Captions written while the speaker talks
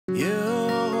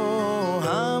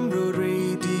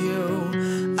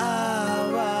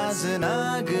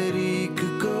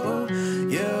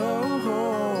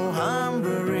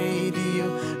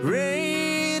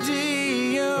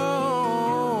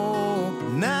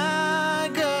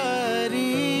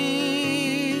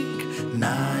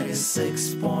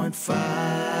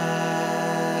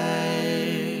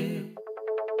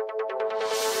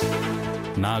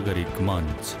106.5 नागरिक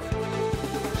मंच।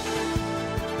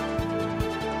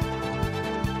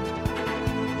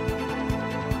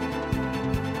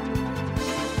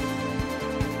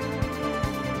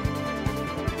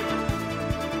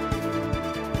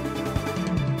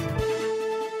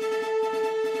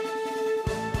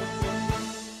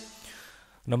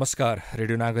 नमस्कार,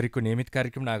 रेडियो नागरिकको नियमित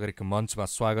कार्यक्रम नागरिक मञ्चमा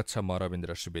स्वागत छ। म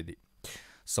रविन्द्र सुवेदी।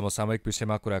 समसामयिक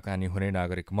विषयमा कुराकानी हुने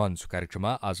नागरिक मञ्च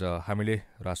कार्यक्रममा आज हामीले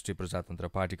राष्ट्रिय प्रजातन्त्र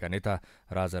पार्टीका नेता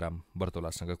राजाराम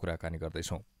बर्तौलासँग कुराकानी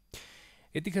गर्दैछौँ।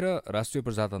 यतिखेर राष्ट्रिय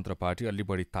प्रजातन्त्र पार्टी अलि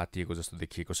बढी तातिएको जस्तो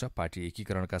देखिएको छ। पार्टी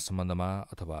एकीकरणका सम्बन्धमा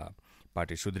अथवा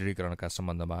पार्टी सुदृढीकरणका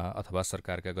सम्बन्धमा अथवा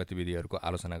सरकारका गतिविधिहरूको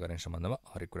आलोचना गर्ने सम्बन्धमा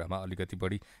हरेक कुरामा अलिकति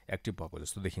बढी एक्टिभ भएको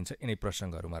जस्तो देखिन्छ। यिनै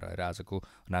प्रसङ्गहरूमा रहेर आजको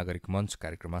नागरिक मञ्च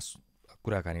कार्यक्रममा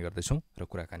कुराकानी गर्दैछौँ र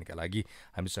कुराकानीका लागि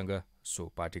हामीसँग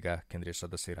सो पार्टीका केन्द्रीय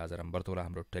सदस्य राजाराम बर्तौला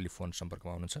हाम्रो टेलिफोन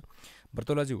सम्पर्कमा हुनुहुन्छ।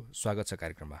 बर्तौलाज्यू, स्वागत छ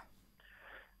कार्यक्रममा।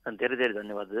 धेरै धेरै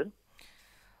धन्यवाद हजुर।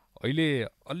 अहिले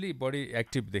अलि बढी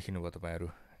एक्टिभ देखिनुभयो तपाईँहरू।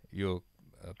 यो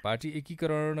पार्टी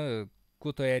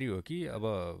एकीकरणको तयारी हो कि अब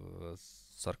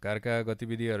सरकारका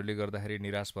गतिविधिहरूले गर्दाखेरि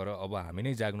निराश भएर अब हामी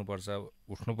नै जाग्नुपर्छ,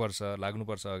 उठ्नुपर्छ,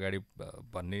 लाग्नुपर्छ अगाडि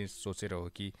भन्ने सोचेर हो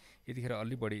कि यतिखेर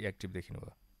अलि बढी एक्टिभ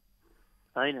देखिनुभयो?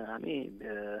 होइन, हामी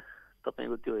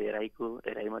तपाईँको त्यो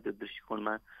हेराइमा त्यो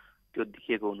दृष्टिकोणमा त्यो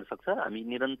देखिएको हुनसक्छ। हामी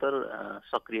निरन्तर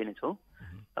सक्रिय नै छौँ।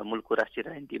 मुलुकको राष्ट्रिय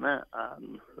राजनीतिमा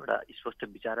एउटा स्पष्ट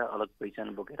विचार र अलग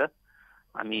पहिचान बोकेर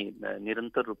हामी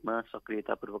निरन्तर रूपमा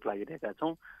सक्रियतापूर्वक लागिरहेका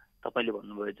छौँ। तपाईँले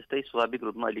भन्नुभयो जस्तै स्वाभाविक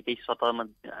रूपमा अहिले केही सतहमा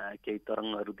केही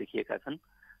तरङ्गहरू देखिएका छन्।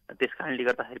 त्यस कारणले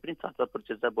गर्दाखेरि पनि चर्चा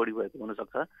परिचर्चा बढी भएको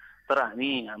हुनसक्छ। तर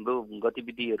हामी हाम्रो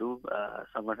गतिविधिहरू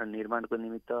सङ्गठन निर्माणको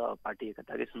निमित्त पार्टी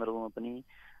एकताकै सन्दर्भमा पनि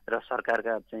र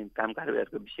सरकारका चाहिँ काम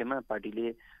कारबाहीहरूको विषयमा पार्टीले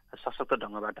सशक्त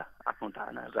ढङ्गबाट आफ्नो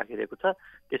धारणाहरू राखिरहेको छ।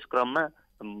 त्यस क्रममा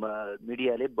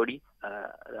मिडियाले बढी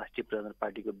राष्ट्रिय प्रजातन्त्र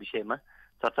पार्टीको विषयमा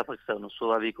चर्चा परिचर्चा हुनु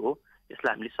स्वाभाविक हो।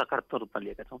 यसलाई हामीले सकारात्मक रूपमा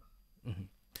लिएका छौँ।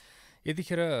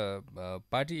 यतिखेर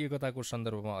पार्टी एकताको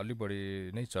सन्दर्भमा अलि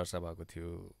बढी नै चर्चा भएको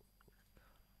थियो।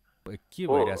 के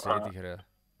भइरहेछ यतिखेर?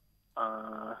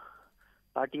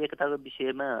 पार्टी एकताको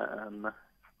विषयमा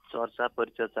चर्चा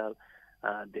परिचर्चा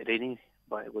धेरै नै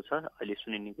भएको छ। अहिले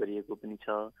सुनिने गरिएको पनि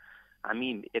छ।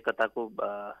 हामी एकताको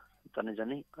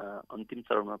झनै अन्तिम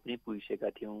चरणमा पनि पुगिसकेका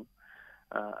थियौँ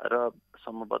र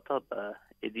सम्भवतः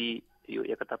यदि यो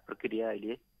एकता प्रक्रिया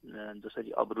अहिले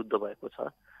जसरी अवरुद्ध भएको छ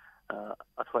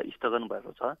अथवा स्थगन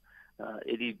भएको छ,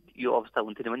 यदि यो अवस्था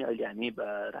हुन्थ्यो भने अहिले हामी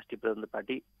राष्ट्रिय प्रजातन्त्र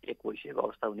पार्टी एक भइसकेको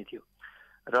अवस्था हुने थियो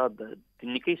र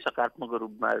निकै सकारात्मक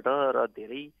रूपमा र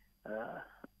धेरै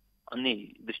अन्य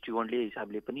दृष्टिकोणले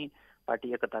हिसाबले पनि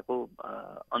पार्टी एकताको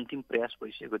अन्तिम प्रयास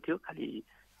भइसकेको थियो। खालि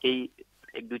केही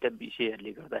एक दुईवटा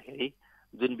विषयहरूले गर्दाखेरि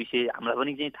जुन विषय हामीलाई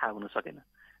पनि चाहिँ थाहा हुन सकेन,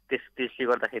 त्यसले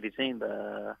गर्दाखेरि चाहिँ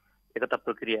एकता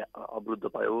प्रक्रिया अवरुद्ध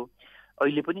भयो।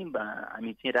 अहिले पनि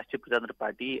हामी चाहिँ राष्ट्रिय प्रजातन्त्र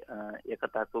पार्टी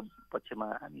एकताको पक्षमा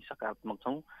हामी सकारात्मक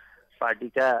छौँ।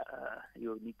 पार्टीका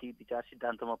यो नीति विचार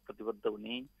सिद्धान्तमा प्रतिबद्ध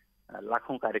हुने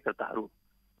लाखौँ कार्यकर्ताहरू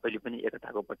अहिले पनि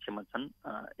एकताको पक्षमा छन्।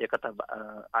 एकता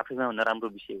आफैमा नराम्रो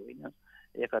विषय होइन,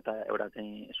 एकता एउटा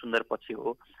चाहिँ सुन्दर पक्ष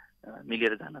हो।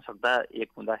 मिलेर जान सक्दा एक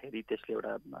हुँदाखेरि त्यसले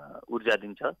एउटा ऊर्जा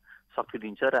दिन्छ, शक्ति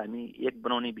दिन्छ र हामी एक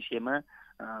बनाउने विषयमा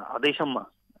हदैसम्म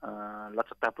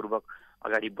लचकतापूर्वक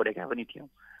अगाडि बढेका पनि थियौँ।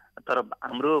 तर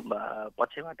हाम्रो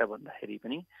पक्षबाट भन्दाखेरि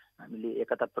पनि हामीले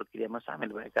एकता प्रक्रियामा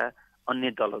सामेल भएका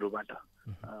अन्य दलहरूबाट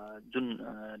जुन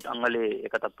ढङ्गले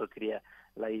एकता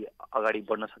प्रक्रियालाई अगाडि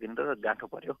बढ्न सकिन्छ र गाँठो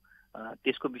पर्यो,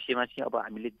 त्यसको विषयमा चाहिँ अब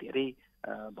हामीले धेरै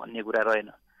भन्ने कुरा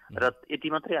रहेन। र यति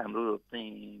मात्रै हाम्रो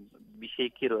चाहिँ विषय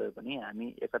के रह्यो भने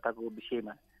हामी एकताको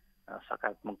विषयमा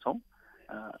सकारात्मक छौँ।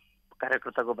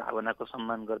 कार्यकर्ताको भावनाको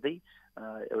सम्मान गर्दै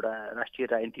एउटा राष्ट्रिय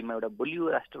राजनीतिमा एउटा बलियो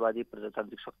राष्ट्रवादी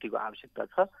प्रजातान्त्रिक शक्तिको आवश्यकता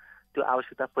छ। त्यो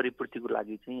आवश्यकता परिपूर्तिको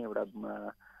लागि चाहिँ एउटा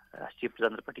राष्ट्रिय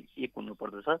प्रजातन्त्र पार्टी एक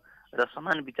हुनुपर्दछ र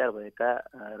समान विचार भएका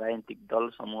राजनीतिक दल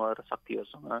समूह र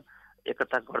शक्तिहरूसँग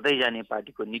एकता गर्दै जाने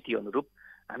पार्टीको नीति अनुरूप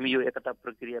हामी यो एकता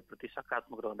प्रक्रियाप्रति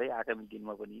सकारात्मक रहँदै आगामी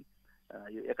दिनमा पनि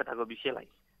यो एकताको विषयलाई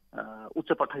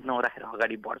उच्च पटकमा राखेर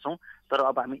अगाडि बढ्छौँ। तर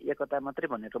अब हामी एकता मात्रै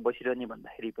भनेर बसिरहने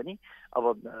भन्दाखेरि पनि अब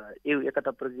यो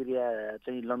एकता प्रक्रिया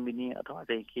चाहिँ लम्बिने अथवा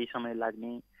चाहिँ केही समय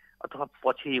लाग्ने अथवा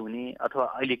पछि हुने अथवा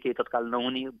अहिले केही तत्काल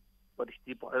नहुने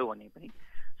परिस्थिति भयो भने पनि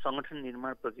सङ्गठन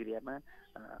निर्माण प्रक्रियामा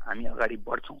हामी अगाडि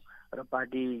बढ्छौँ र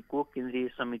पार्टीको केन्द्रीय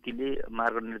समितिले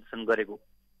मार्गनिर्देशन गरेको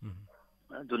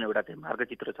जुन एउटा चाहिँ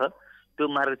मार्गचित्र छ, त्यो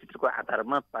मार्गचित्रको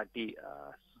आधारमा पार्टी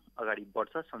अगाडि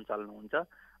बढ्छ, सञ्चालन हुन्छ।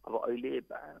 अब अहिले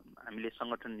हामीले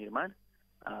सङ्गठन निर्माण,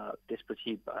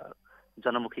 त्यसपछि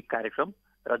जनमुखी कार्यक्रम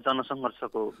र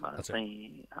जनसङ्घर्षको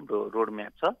चाहिँ हाम्रो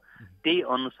रोडम्याप छ। त्यही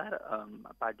अनुसार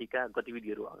पार्टीका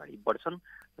गतिविधिहरू अगाडि बढ्छन्।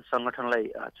 सङ्गठनलाई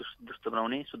चुस्त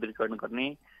बनाउने, सुदृढीकरण गर्ने,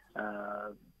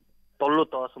 तल्लो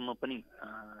तहसम्म पनि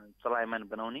चलायमान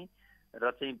बनाउने र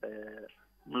चाहिँ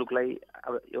मुलुकलाई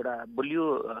अब एउटा बलियो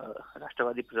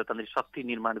राष्ट्रवादी प्रजातान्त्रिक शक्ति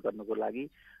निर्माण गर्नको लागि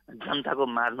जनताको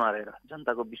माझमा रहेर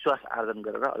जनताको विश्वास आर्जन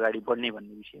गरेर अगाडि बढ्ने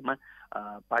भन्ने विषयमा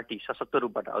पार्टी सशक्त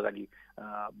रूपबाट अगाडि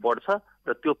बढ्छ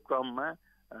र त्यो क्रममा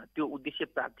त्यो उद्देश्य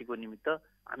प्राप्तिको निमित्त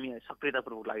हामी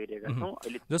सक्रियतापूर्वक लागिरहेका छौँ।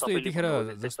 अहिले जस्तो यतिखेर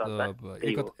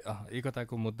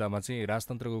एकताको मुद्दामा चाहिँ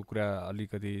राजतन्त्रको कुरा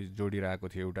अलिकति जोडिरहेको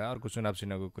थियो एउटा, अर्को चुनाव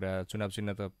चिन्हको कुरा। चुनाव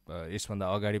चिन्ह त यसभन्दा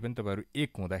अगाडि पनि तपाईँहरू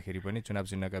एक हुँदाखेरि पनि चुनाव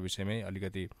चिन्हका विषयमै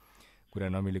अलिकति कुरा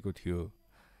नमिलेको थियो।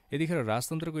 यतिखेर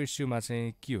राजतन्त्रको इस्युमा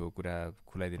चाहिँ के हो कुरा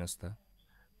खुलाइदिनुहोस् त।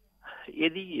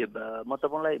 यदि म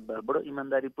तपाईँलाई बडो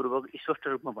इमान्दारीपूर्वक स्पष्ट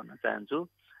रूपमा भन्न चाहन्छु,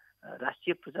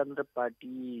 राष्ट्रिय प्रजातन्त्र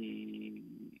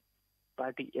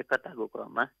पार्टी एकताको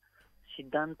क्रममा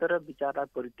सिद्धान्त र विचारलाई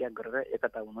परित्याग गरेर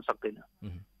एकता हुन सक्दैन।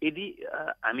 यदि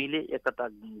हामीले एकता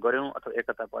गऱ्यौँ अथवा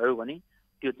एकता भयो भने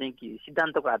त्यो चाहिँ कि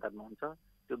सिद्धान्तको आधारमा हुन्छ,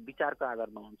 त्यो विचारको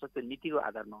आधारमा हुन्छ, त्यो नीतिको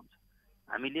आधारमा हुन्छ।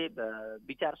 हामीले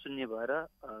विचार शून्य भएर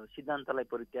सिद्धान्तलाई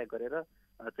परित्याग गरेर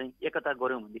चाहिँ एकता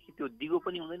गऱ्यौँ भनेदेखि त्यो दिगो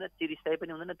पनि हुँदैन, चिरस्थायी पनि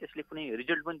हुँदैन, त्यसले कुनै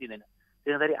रिजल्ट पनि दिँदैन।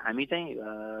 त्यस गरी हामी चाहिँ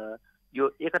यो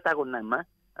एकताको नाममा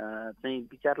चाहिँ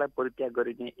विचारलाई परित्याग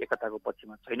गरिने एकताको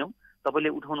पक्षमा छैनौँ। तपाईँले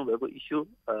उठाउनु भएको इस्यु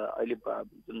अहिले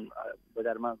जुन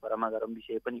बजारमा गरमागरम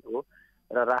विषय पनि हो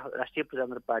र राष्ट्रिय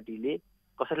प्रजातन्त्र पार्टीले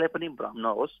कसैलाई पनि भ्रम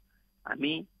नहोस्,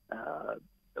 हामी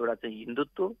एउटा चाहिँ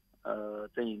हिन्दुत्व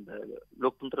चाहिँ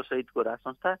लोकतन्त्र सहितको राज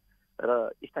संस्था र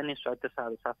स्थानीय स्वायत्त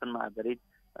शासनमा आधारित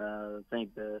चाहिँ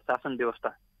शासन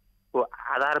व्यवस्थाको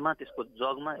आधारमा त्यसको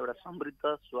जगमा एउटा समृद्ध,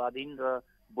 स्वाधीन र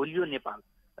बलियो नेपाल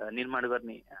निर्माण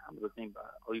गर्ने हाम्रो चाहिँ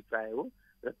अभिप्राय हो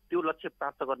र त्यो लक्ष्य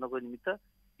प्राप्त गर्नको निमित्त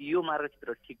यो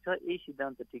मार्गचित्र ठिक छ, यही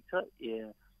सिद्धान्त ठिक छ,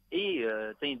 यही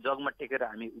चाहिँ जगमा टेकेर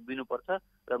हामी उभिनुपर्छ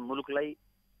र मुलुकलाई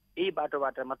यही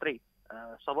बाटोबाट मात्रै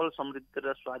सबल, समृद्ध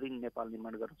र स्वाधीन नेपाल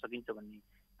निर्माण गर्न सकिन्छ भन्ने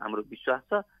हाम्रो विश्वास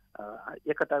छ।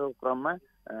 एकताको क्रममा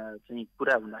चाहिँ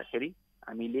कुरा हुँदाखेरि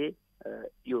हामीले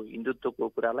यो हिन्दुत्वको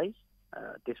कुरालाई,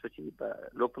 त्यसपछि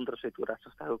लोकतन्त्र सहितको राज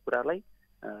संस्थाको कुरालाई,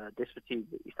 त्यसपछि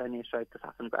स्थानीय स्वायत्त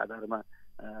शासनको आधारमा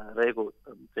रहेको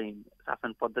चाहिँ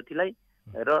शासन पद्धतिलाई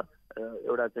र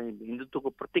एउटा चाहिँ हिन्दुत्वको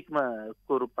प्रतीकमा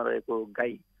को रूपमा रहेको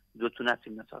गाई जो चुनाव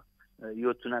चिन्ह छ,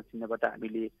 यो चुनाव चिन्हबाट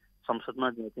हामीले संसदमा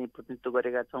चाहिँ प्रतिनिधित्व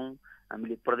गरेका छौँ,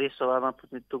 हामीले प्रदेश सभामा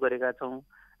प्रतिनिधित्व गरेका छौँ,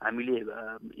 हामीले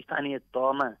स्थानीय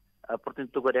तहमा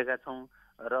प्रतिनिधित्व गरेका छौँ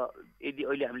र यदि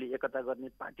अहिले हामीले एकता गर्ने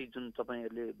पार्टी जुन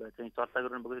तपाईँहरूले चाहिँ चर्चा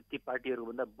गर्नुभएको छ ती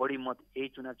पार्टीहरूभन्दा बढी मत यही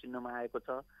चुनाव चिन्हमा आएको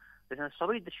छ। त्यसमा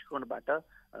सबै दृष्टिकोणबाट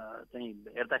चाहिँ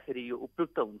हेर्दाखेरि यो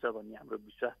उपयुक्त हुन्छ भन्ने हाम्रो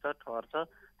विश्वास छ, ठहर छ।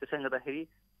 त्यसैले गर्दाखेरि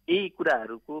यही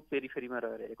कुराहरूको पेरिफेरीमा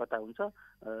रहेर एकता हुन्छ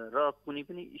र कुनै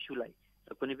पनि इस्युलाई,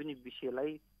 कुनै पनि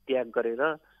विषयलाई त्याग गरेर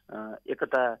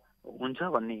एकता हुन्छ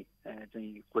भन्ने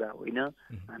चाहिँ कुरा होइन।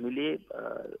 हामीले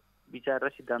विचार र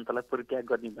सिद्धान्तलाई परित्याग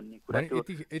गर्ने भन्ने कुरा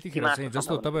यतिखेर चाहिँ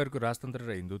जस्तो तपाईँहरूको राजतन्त्र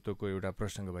र हिन्दुत्वको एउटा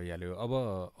प्रसङ्ग भइहाल्यो। अब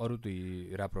अरू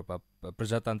दुई राप्रपा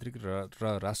प्रजातान्त्रिक र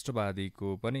राष्ट्रवादीको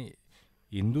पनि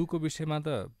हिन्दूको विषयमा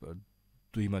त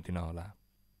दुईमती नहोला,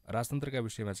 राजतन्त्रका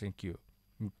विषयमा चाहिँ के हो,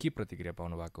 के प्रतिक्रिया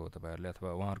पाउनु भएको हो तपाईँहरूले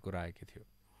अथवा उहाँहरूको राय के थियो?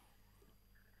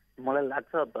 मलाई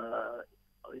लाग्छ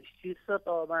शीर्ष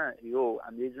तहमा यो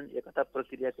हामीले जुन एकता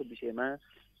प्रक्रियाको विषयमा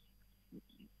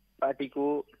पार्टीको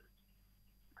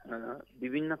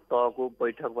विभिन्न तहको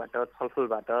बैठकबाट,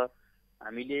 छलफलबाट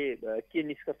हामीले के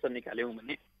निष्कर्ष निकाल्यौँ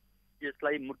भने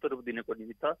यसलाई मूर्त रूप दिनको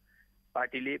निमित्त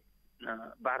पार्टीले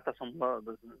वार्ता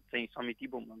समूह चाहिँ समिति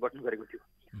गठन गरेको थियो।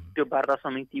 त्यो वार्ता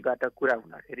समितिबाट कुरा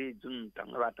हुँदाखेरि जुन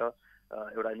ढङ्गबाट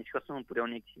एउटा निष्कर्षमा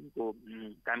पुर्याउने किसिमको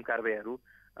काम कारबाहीहरू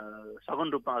सघन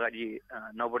रूपमा अगाडि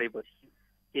नबढेपछि,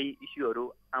 केही इस्युहरू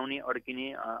आउने अड्किने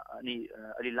अनि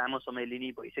अलि लामो समय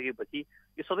लिने भइसकेपछि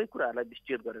यो सबै कुराहरूलाई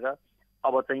विस्तृत गरेर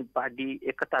अब चाहिँ पार्टी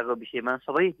एकताको विषयमा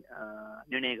सबै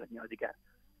निर्णय गर्ने अधिकार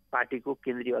पार्टीको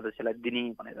केन्द्रीय अध्यक्षलाई दिने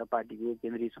भनेर पार्टीको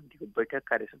केन्द्रीय समितिको बैठक,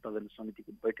 कार्य सञ्चालन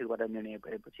समितिको बैठकबाट निर्णय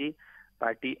भएपछि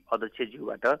पार्टी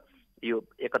अध्यक्षज्यूबाट यो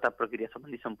एकता प्रक्रिया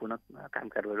सम्बन्धी सम्पूर्ण काम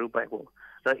कारबाहीहरू भएको हो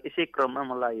र यसै क्रममा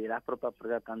मलाई राप्रपा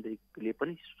प्रजातान्त्रिकले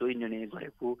पनि सोही निर्णय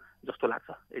गरेको जस्तो लाग्छ,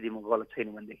 यदि म गलत छैन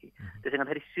भनेदेखि। त्यसै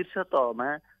गर्दाखेरि शीर्ष तहमा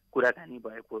कुराकानी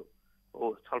भएको हो,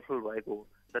 छलफल भएको हो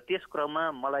र त्यस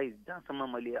क्रममा मलाई जहाँसम्म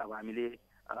मैले अब हामीले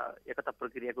एकता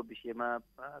प्रक्रियाको विषयमा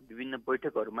विभिन्न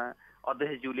बैठकहरूमा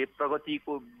अध्यक्षज्यूले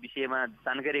प्रगतिको विषयमा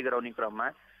जानकारी गराउने क्रममा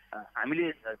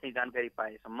हामीले चाहिँ जानकारी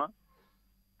पाएसम्म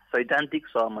सैद्धान्तिक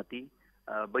सहमति,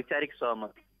 वैचारिक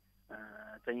सहमति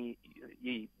चाहिँ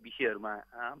यी विषयहरूमा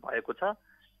भएको छ।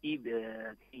 यी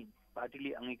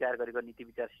पार्टीले अंगीकार गरेको नीति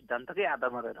विचार सिद्धान्तकै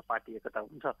आधारमा रहेर पार्टी एकता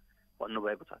हुन्छ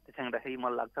भन्नुभएको छ। त्यसले गर्दाखेरि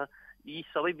मलाई लाग्छ यी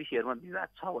सबै विषयहरूमा विवाद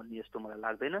छ भन्ने जस्तो मलाई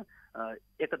लाग्दैन।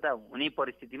 एकता हुने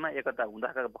परिस्थितिमा एकता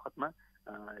हुँदाका बखतमा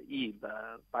यी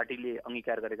पार्टीले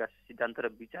अंगीकार गरेका सिद्धान्त र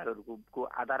विचारहरूको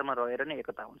आधारमा रहेर नै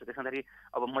एकता हुन्छ। त्यस गर्दाखेरि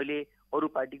अब मैले अरू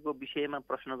पार्टीको विषयमा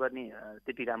प्रश्न गर्ने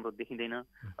त्यति राम्रो देखिँदैन।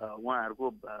 उहाँहरूको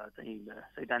चाहिँ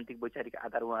सैद्धान्तिक वैचारिक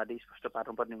आधार उहाँहरूले स्पष्ट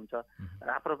पार्नुपर्ने हुन्छ।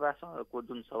 राप्रपाको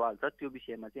जुन सवाल छ त्यो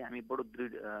विषयमा चाहिँ हामी बडो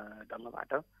दृढ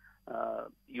ढङ्गबाट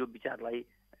यो विचारलाई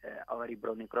अगाडि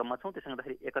बढाउने क्रममा छौँ। त्यसले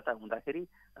गर्दाखेरि एकता हुँदाखेरि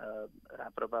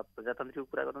राप्रपा प्रजातन्त्रीको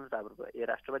कुरा गर्नुहोस्, राप्रपा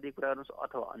राष्ट्रवादीको कुरा गर्नुहोस्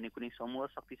अथवा अन्य कुनै समूह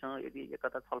शक्तिसँग यदि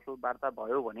एकता छलफल वार्ता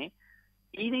भयो भने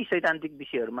यी नै सैद्धान्तिक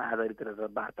विषयहरूमा आधारित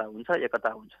रहेर वार्ता हुन्छ, एकता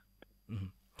हुन्छ।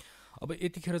 अब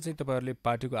यतिखेर चाहिँ तपाईँहरूले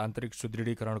पार्टीको आन्तरिक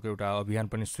सुदृढीकरणको एउटा अभियान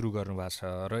पनि सुरु गर्नुभएको छ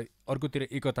र अर्कोतिर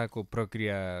एकताको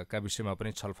प्रक्रियाका विषयमा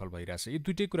पनि छलफल भइरहेछ। यी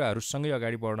दुईटै कुराहरू सँगै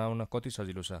अगाडि बढाउन कति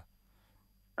सजिलो छ?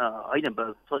 होइन,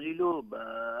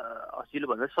 सजिलो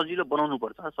भन्दा सजिलो बनाउनु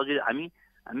पर्छ। सजिलो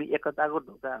हामी एकताको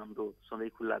ढोका हाम्रो सधैँ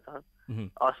खुल्ला छ।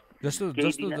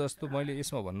 जस्तो मैले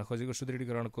यसमा भन्न खोजेको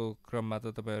सुदृढीकरणको क्रममा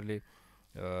त तपाईँहरूले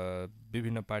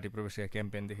विभिन्न पार्टी प्रवेशका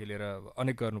क्याम्पेनदेखि लिएर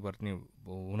अनेक गर्नुपर्ने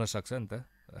हुनसक्छ नि त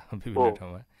विभिन्न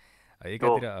ठाउँमा।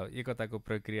 एकातिर एकताको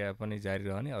प्रक्रिया पनि जारी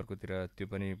रहने, अर्कोतिर त्यो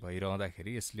पनि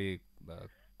भइरहँदाखेरि यसले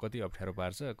कति अप्ठ्यारो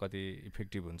पार्छ, कति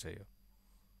इफेक्टिभ हुन्छ यो?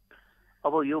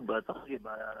 अब यो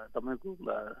तपाईँको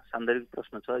सान्दर्भिक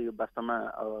प्रश्न छ। यो वास्तवमा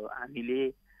हामीले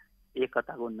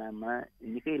एकताको नाममा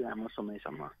निकै लामो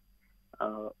समयसम्म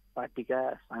पार्टीका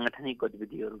साङ्गठनिक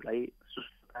गतिविधिहरूलाई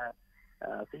सुस्तता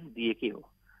चाहिँ दिएकै हो।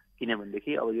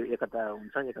 किनभनेदेखि अब यो एकता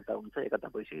हुन्छ, एकता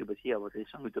भइसकेपछि अब चाहिँ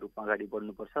संयुक्त रूपमा अगाडि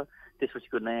बढ्नुपर्छ।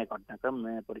 त्यसपछिको नयाँ घटनाक्रम,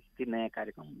 नयाँ परिस्थिति, नयाँ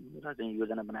कार्यक्रम र चाहिँ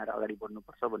योजना बनाएर अगाडि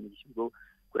बढ्नुपर्छ भन्ने किसिमको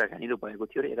कुराकानीहरू भएको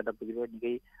थियो र एकता प्रक्रिया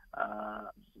निकै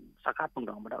सकारात्मक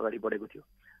ढङ्गबाट अगाडि बढेको थियो।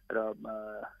 र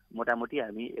मोटामोटी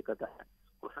हामी एकता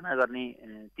घोषणा गर्ने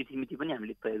तिथिमिति पनि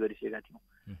हामीले तय गरिसकेका थियौँ।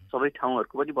 सबै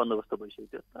ठाउँहरूको पनि बन्दोबस्त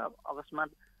भइसकेको थियो। तर अकस्मात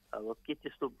अब के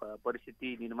त्यस्तो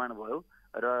परिस्थिति निर्माण भयो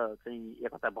र चाहिँ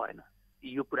एकता भएन,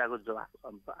 यो कुराको जवाफ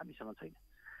हामीसँग छैन।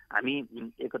 हामी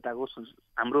एकताको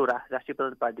हाम्रो राष्ट्रिय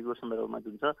प्रजातन्त्र पार्टीको सन्दर्भमा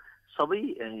जुन छ सबै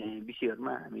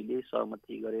विषयहरूमा हामीले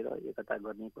सहमति गरेर एकता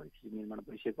गर्ने परिस्थिति निर्माण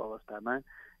भइसकेको अवस्थामा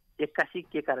एक्कासी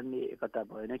के कारणले एकता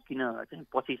भएन, किन चाहिँ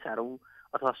पछि सारौँ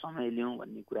अथवा समय लियौँ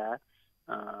भन्ने कुरा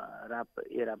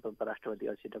राप्रपा राष्ट्रवादी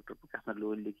अध्यक्ष डाक्टर प्रकाश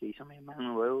लोहनीले केही समय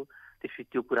माग्नुभयो। त्यसपछि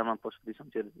त्यो कुरामा पशुपति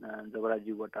शमशेर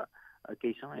जबराज्यूबाट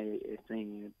केही समय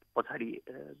चाहिँ पछाडि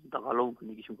धकलौँ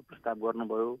भन्ने किसिमको प्रस्ताव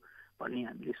गर्नुभयो भन्ने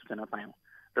हामीले सूचना पायौँ।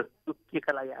 र त्यो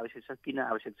केका लागि आवश्यक छ, किन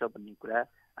आवश्यक छ भन्ने कुरा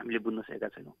हामीले बुझ्न सकेका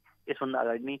छैनौँ। यसभन्दा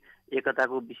अगाडि नै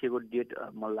एकताको विषयको डेट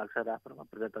मलाई लाग्छ राप्रपा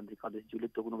प्रजातान्त्रिक अध्यक्षज्यूले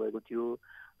तोक्नु भएको थियो,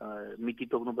 मिति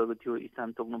तोक्नु भएको थियो,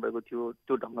 स्थान तोक्नु भएको थियो।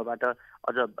 त्यो ढङ्गबाट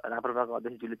अझ राप्रपाको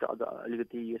अध्यक्षज्यूले त अझ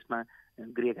अलिकति यसमा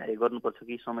गृह कार्य गर्नुपर्छ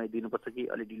कि समय दिनुपर्छ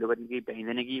कि अलि ढिलो गर्ने कि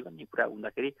भ्याइँदैन कि भन्ने कुरा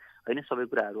हुँदाखेरि होइन, सबै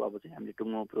कुराहरू अब चाहिँ हामीले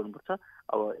टुङ्गोमा पुर्याउनुपर्छ,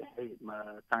 अब यसलाई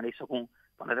चाँडै सकौँ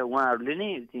भनेर उहाँहरूले नै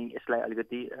चाहिँ यसलाई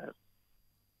अलिकति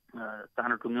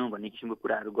चाँडो टुङ्ग्यौँ भन्ने किसिमको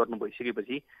कुराहरू गर्नु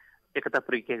भइसकेपछि एकता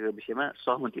प्रक्रियाको विषयमा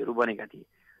सहमतिहरू बनेका थिए।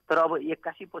 तर अब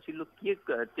एक्कासी पछिल्लो के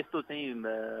त्यस्तो चाहिँ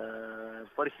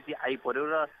परिस्थिति आइपर्यो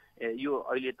र यो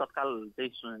अहिले तत्काल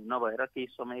चाहिँ नभएर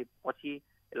केही समय पछि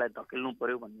यसलाई धकेल्नु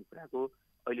पर्यो भन्ने कुराको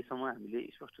अहिलेसम्म हामीले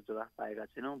स्पष्ट जवाफ पाएका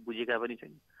छैनौँ, बुझेका पनि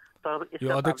छैनौँ। तर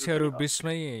यो अध्यक्षहरू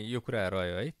बिचमै यो कुरा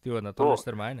रह्यो है, त्योभन्दा तल्लो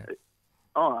स्तरमा आएन?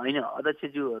 होइन,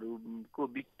 अध्यक्षज्यूहरूको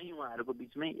बिचमै उहाँहरूको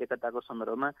बिचमै एकताको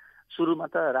सन्दर्भमा सुरुमा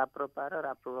त राप्रपा र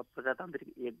राप्रपा प्रजातान्त्रिक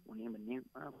एक हुने भन्ने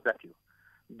कुरा थियो।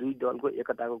 दुई दलको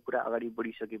एकताको कुरा अगाडि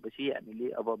बढिसकेपछि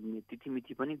हामीले अब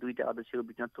तिथिमिति पनि दुईटा अध्यक्षको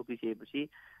बिचमा तोकिसकेपछि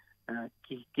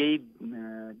केही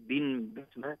दिन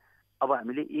बिचमा अब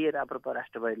हामीले राप्रपा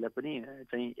राष्ट्रवादीलाई पनि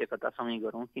चाहिँ एकतासँगै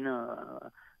गरौँ, किन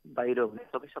बाहिर हुने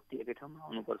सबै शक्ति एकै ठाउँमा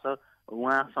आउनुपर्छ,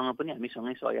 उहाँसँग पनि हामी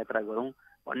सँगै सहयात्रा गरौँ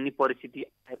भन्ने परिस्थिति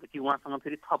आएपछि उहाँसँग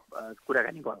फेरि थप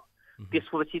कुराकानी गरौँ।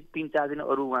 त्यसपछि 3-4 दिन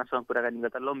अरू उहाँसँग कुराकानी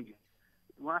गर्दा लम्बियो।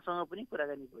 उहाँसँग पनि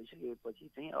कुराकानी भइसकेपछि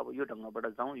चाहिँ अब यो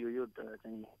ढङ्गबाट जाउँ, यो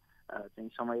चाहिँ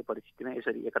समय परिस्थितिमा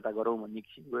यसरी एकता गरौँ भन्ने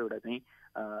किसिमको एउटा चाहिँ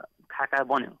खाका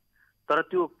बन्यो। तर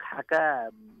त्यो खाका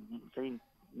चाहिँ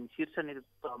शीर्ष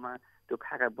नेतृत्वमा त्यो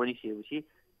खाका बनिसकेपछि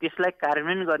त्यसलाई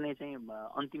कार्यान्वयन गर्ने चाहिँ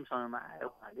अन्तिम समयमा आएर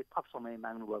उहाँले थप समय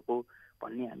माग्नुभएको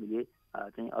भन्ने हामीले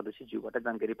चाहिँ अध्यक्षज्यूबाट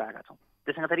जानकारी पाएका छौँ।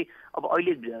 त्यसै गरी अब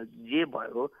अहिले जे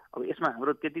भयो अब यसमा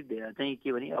हाम्रो त्यति चाहिँ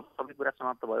के भने अब सबै कुरा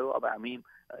समाप्त भयो, अब हामी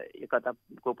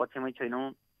एकताको पक्षमै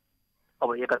छैनौँ,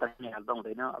 अब एकता चाहिँ हाल्दा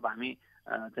हुँदैन, अब हामी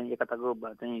चाहिँ एकताको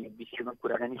चाहिँ विषयमा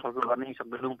कुराकानी छलफल गर्नै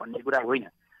सक्दैनौँ भन्ने कुरा होइन।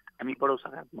 हामी बडो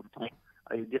सकारात्मक छौँ।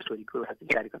 अहिले देशभरिको एउटा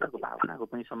चाहिँ कार्यकर्ताको भावनाको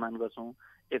पनि सम्मान गर्छौँ,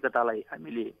 एकतालाई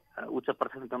हामीले उच्च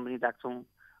प्राथमिकता पनि राख्छौँ।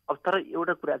 अब तर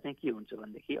एउटा कुरा चाहिँ के हुन्छ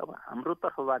भनेदेखि अब हाम्रो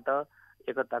तर्फबाट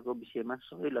एकताको विषयमा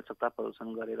सबै लचकता प्रदर्शन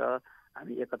गरेर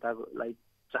हामी एकतालाई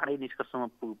चाँडै निष्कर्षमा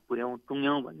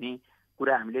टुङ्ग्यौँ भन्ने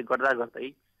कुरा हामीले गर्दा गर्दै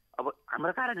अब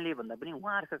हाम्रो कारणले भन्दा पनि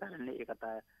उहाँहरूको कारणले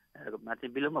एकतामा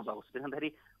चाहिँ विलम्ब भएको छ। त्यसो हुँदाखेरि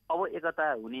अब एकता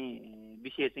हुने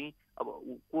विषय चाहिँ अब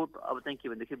कोर्ट अब चाहिँ के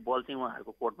भनेदेखि बल चाहिँ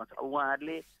उहाँहरूको कोर्टमा छ। अब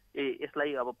उहाँहरूले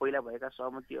यसलाई अब पहिला भएका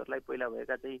सहमतिहरूलाई पहिला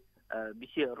भएका चाहिँ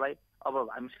विषयहरूलाई अब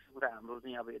हामीसँग कुरा हाम्रो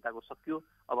चाहिँ अब यताको सक्यो,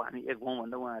 अब हामी एक हौँ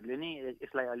भन्दा उहाँहरूले नै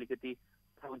यसलाई अलिकति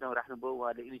राख्नुभयो,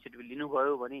 उहाँहरूले इनिसिएटिभ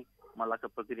लिनुभयो भने मलाई लाग्छ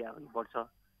प्रक्रिया अगाडि बढ्छ।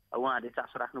 उहाँहरूले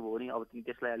चासो राख्नुभयो भने अब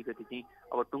त्यसलाई अलिकति चाहिँ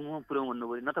अब टुङ्गोमा पुर्याउँ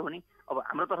भन्नुभयो, नत्र भने अब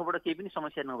हाम्रो तर्फबाट केही पनि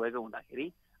समस्या नभएको हुँदाखेरि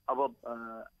अब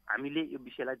हामीले यो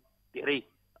विषयलाई धेरै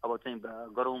अब चाहिँ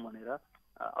गरौँ भनेर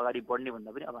अगाडि बढ्ने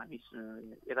भन्दा पनि अब हामी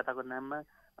एकताको नाममा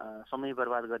समय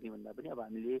बर्बाद गर्ने भन्दा पनि अब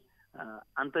हामीले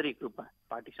आन्तरिक रूपमा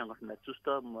पार्टी सङ्गठनलाई चुस्त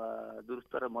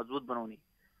दुरुस्त र मजबुत बनाउने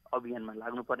अभियानमा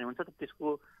लाग्नुपर्ने हुन्छ। त्यसको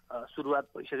सुरुवात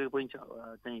भइसकेको पनि छ।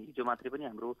 चाहिँ हिजो मात्रै पनि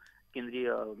हाम्रो केन्द्रीय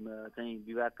चाहिँ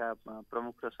विभागका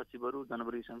प्रमुख र सचिवहरू,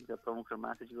 जनवर्गीय समितिका प्रमुख र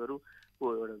महासचिवहरूको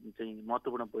एउटा चाहिँ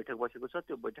महत्त्वपूर्ण बैठक बसेको छ।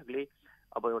 त्यो बैठकले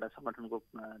अब एउटा सङ्गठनको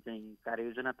चाहिँ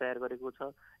कार्ययोजना तयार गरेको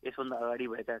छ, यसभन्दा अगाडि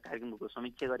भएका कार्यक्रमको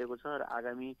समीक्षा गरेको छ र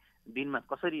आगामी दिनमा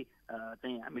कसरी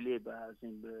चाहिँ हामीले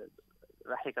चाहिँ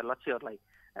राखेका लक्ष्यहरूलाई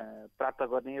प्राप्त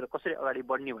गर्ने र कसरी अगाडि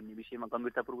बढ्ने भन्ने विषयमा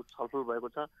गम्भीरतापूर्वक छलफल भएको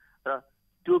छ। र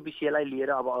त्यो विषयलाई लिएर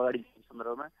अब अगाडि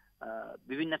सन्दर्भमा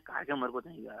विभिन्न कार्यक्रमहरूको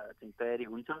चाहिँ तयारी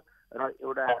हुन्छ र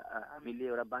एउटा हामीले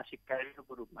एउटा वार्षिक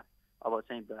कार्यक्रमको रूपमा अब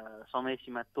चाहिँ समय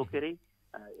सीमा तोकेरै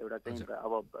एउटा चाहिँ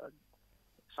अब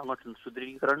सङ्गठन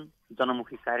सुदृढीकरण,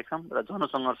 जनमुखी कार्यक्रम र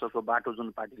जनसङ्घर्षको बाटो जुन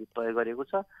पार्टीले तय गरेको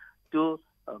छ त्यो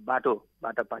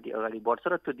बाटोबाट पार्टी अगाडि बढ्छ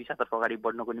र त्यो दिशातर्फ अगाडि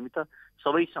बढ्नको निमित्त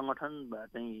सबै सङ्गठन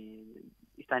चाहिँ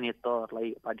स्थानीय तहलाई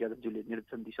पार्टी अध्यक्षज्यूले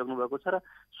निर्देशन दिइसक्नु भएको छ र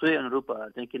सोही अनुरूप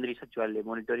चाहिँ केन्द्रीय सचिवालयले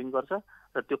मोनिटरिङ गर्छ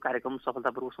र त्यो कार्यक्रम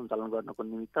सफलतापूर्वक सञ्चालन गर्नको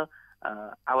निमित्त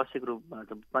आवश्यक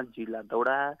रूपमा जिल्ला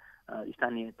दौडा,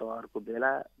 स्थानीय तहहरूको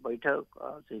भेला बैठक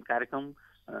चाहिँ कार्यक्रम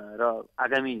र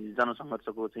आगामी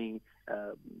जनसङ्घर्षको चाहिँ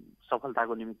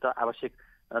सफलताको निमित्त आवश्यक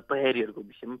तयारीहरूको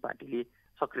विषयमा पार्टीले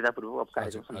सक्रियतापूर्वक अब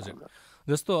कार्यक्रम सञ्चालन गर्छ।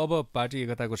 जस्तो अब पार्टी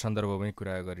एकताको सन्दर्भमै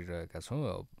कुरा गरिरहेका छौँ,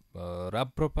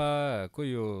 राप्रपाको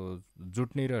यो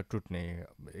जुट्ने र टुट्ने,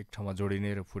 एक ठाउँमा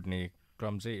जोडिने र फुट्ने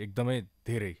क्रम चाहिँ एकदमै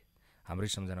धेरै हाम्रै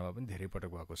सम्झनामा पनि धेरै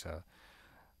पटक भएको छ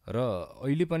र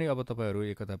अहिले पनि अब तपाईँहरू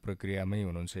एकता प्रक्रियामै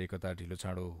हुनुहुन्छ। एकता ढिलो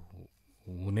चाँडो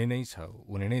हुने नै छ,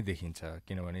 हुने नै देखिन्छ,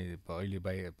 किनभने अहिले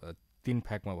तीन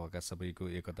फ्याकमा भएका सबैको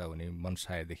एकता हुने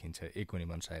मनसाय देखिन्छ, एक हुने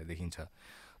मनसाय देखिन्छ।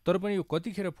 तर पनि यो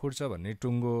कतिखेर फुट्छ भन्ने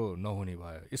टुङ्गो नहुने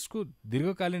भयो। यसको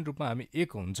दीर्घकालीन रूपमा हामी एक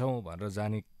हुन्छौँ भनेर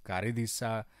जाने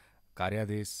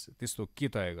कार्यादेश त्यस्तो के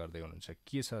तय गर्दै हुनुहुन्छ?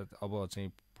 के छ अब चाहिँ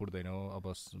फुट्दैनौँ, अब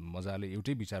मजाले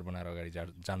एउटै विचार बनाएर अगाडि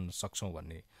जान सक्छौँ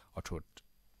भन्ने अठोट?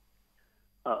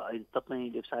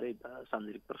 तपाईँले साह्रै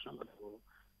सान्दर्भिक प्रश्न गर्नुभयो।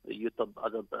 यो त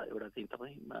अझ एउटा चाहिँ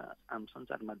तपाईँ आम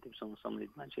सञ्चार माध्यमसँग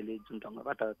सम्बन्धित मान्छेले जुन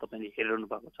ढङ्गबाट तपाईँले हेरिरहनु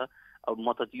भएको छ, अब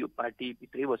म त यो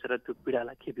पार्टीभित्रै बसेर त्यो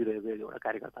पीडालाई खेपिरहेको एउटा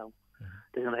कार्यकर्ता हुँ।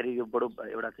 त्यस हुँदाखेरि यो बडो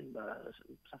एउटा चाहिँ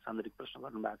सान्दर्भिक प्रश्न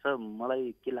गर्नुभएको छ।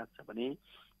 मलाई के लाग्छ भने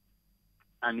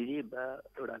हामीले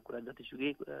एउटा कुरा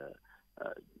जतिसुकै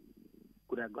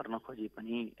कुरा गर्न खोजे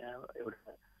पनि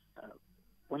एउटा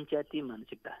पञ्चायती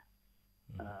मानसिकता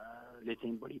ले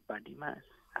चाहिँ बढी पार्टीमा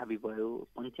हाबी भयो।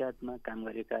 पञ्चायतमा काम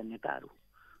गरेका नेताहरू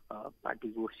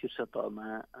पार्टीको शीर्ष तहमा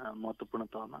महत्त्वपूर्ण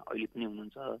तहमा अहिले पनि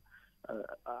हुनुहुन्छ।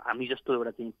 हामी जस्तो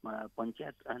एउटा चाहिँ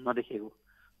पञ्चायत नदेखेको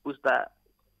बुझ्दा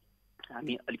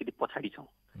हामी अलिकति पछाडि छौँ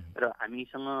र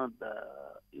हामीसँग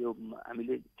यो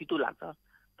हामीले तितो लाग्छ।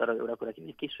 तर एउटा कुरा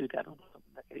के स्वीकार्नुपर्छ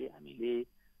भन्दाखेरि हामीले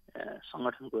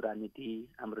सङ्गठनको राजनीति,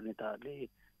 हाम्रो नेताहरूले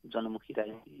जनमुखी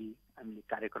राजनीति, हामीले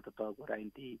कार्यकर्ता तहको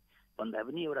राजनीति भन्दा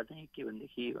पनि एउटा चाहिँ के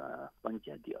भनेदेखि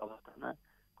पञ्चायती अवस्थामा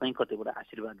कहीँ कतैबाट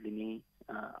आशीर्वाद लिने,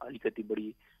 अलिकति बढी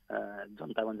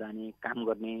जनतामा जाने, काम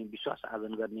गर्ने, विश्वास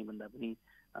आर्जन गर्ने भन्दा पनि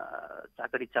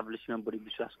चाकरी चाप्लुसीमा बढी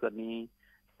विश्वास गर्ने,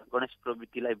 गणेश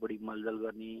प्रवृत्तिलाई बढी मलजल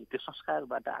गर्ने, त्यो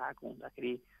संस्कारबाट आएको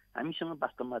हुँदाखेरि हामीसँग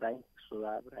वास्तवमा राजनीतिक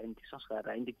स्वभाव, राजनीतिक संस्कार,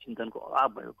 राजनीतिक चिन्तनको अभाव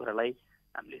भएको कुरालाई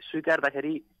हामीले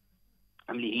स्वीकार्दाखेरि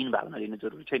हामीले हीन भावना लिन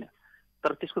जरुरी छैन।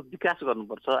 तर त्यसको विकास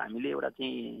गर्नुपर्छ। हामीले एउटा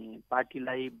चाहिँ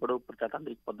पार्टीलाई बडो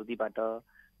प्रजातान्त्रिक पद्धतिबाट,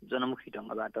 जनमुखी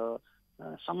ढङ्गबाट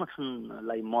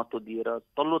सङ्गठनलाई महत्त्व दिएर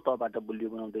तल्लो तहबाट बलियो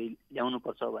बनाउँदै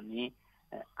ल्याउनुपर्छ भन्ने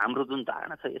हाम्रो जुन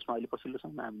धारणा छ, यसमा अहिले पछिल्लो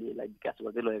समयमा हामीले यसलाई विकास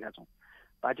गर्दै लगेका छौँ।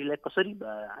 पार्टीलाई कसरी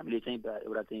हामीले चाहिँ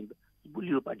एउटा चाहिँ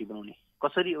बलियो पार्टी बनाउने,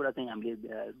 कसरी एउटा चाहिँ हामीले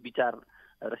विचार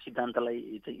र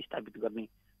सिद्धान्तलाई चाहिँ स्थापित गर्ने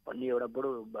भन्ने एउटा बडो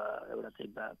एउटा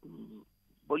चाहिँ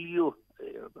बलियो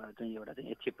चाहिँ एउटा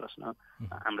चाहिँ यक्षी प्रश्न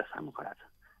हाम्रो सामु खडा छ।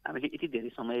 हामीले यति धेरै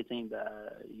समय चाहिँ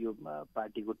यो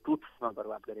पार्टीको टुटमा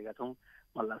बर्बाद गरेका छौँ।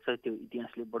 मलाई लाग्छ त्यो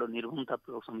इतिहासले बडो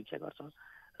निर्भुमतापूर्वक समीक्षा गर्छ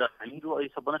र हामीहरू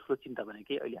अहिले सबभन्दा ठुलो चिन्ता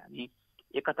भनेकै अहिले हामी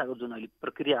एकताको जुन अहिले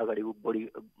प्रक्रिया अगाडि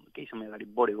केही समय अगाडि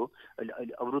बढ्यो अहिले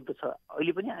अहिले अवरुद्ध छ।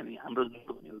 अहिले पनि हाम्रो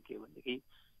भनेको के हो भनेदेखि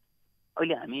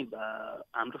अहिले हामी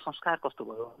हाम्रो संस्कार कस्तो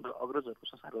भयो, हाम्रो अग्रजहरूको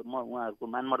संस्कार म उहाँहरूको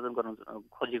मानमर्दन गर्न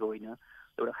खोजेको होइन,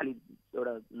 एउटा खालि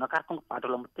एउटा नकारात्मक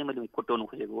पाटोलाई मात्रै मैले कोट्याउनु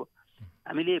खोजेको हो।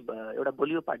 हामीले एउटा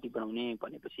बलियो पार्टी बनाउने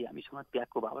भनेपछि हामीसँग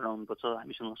त्यागको भावना हुनुपर्छ,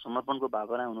 हामीसँग समर्पणको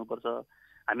भावना हुनुपर्छ,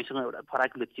 हामीसँग एउटा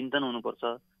फराकिलो चिन्तन हुनुपर्छ।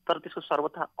 तर त्यसको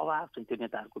सर्वथा अभाव चाहिँ त्यो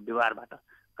नेताहरूको व्यवहारबाट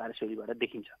कार्यशैलीबाट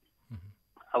देखिन्छ।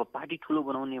 अब पार्टी ठुलो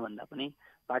बनाउने भन्दा पनि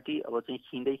पार्टी अब चाहिँ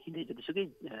खिँदै जतिसुकै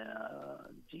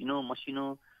झिनो मसिनो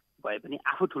भए पनि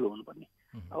आफू ठुलो हुनुपर्ने।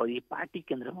 अब यो पार्टी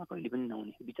केन्द्रमा कहिले पनि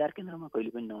नहुने, विचार केन्द्रमा कहिले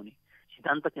पनि नहुने,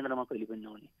 सिद्धान्त केन्द्रमा कहिले पनि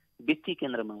नहुने, व्यक्ति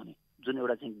केन्द्रमा हुने जुन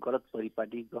एउटा चाहिँ गलत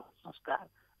परिपाटी, गलत संस्कार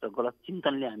र गलत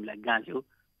चिन्तनले हामीलाई गाँच्यो,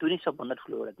 त्यो नै सबभन्दा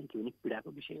ठुलो एउटा चाहिँ के भने पीडाको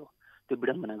विषय हो, त्यो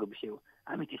विडम्बनाको विषय हो।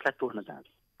 हामी त्यसलाई तोड्न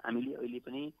चाहन्छौँ। हामीले अहिले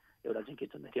पनि एउटा चाहिँ के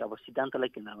छ भन्दाखेरि अब सिद्धान्तलाई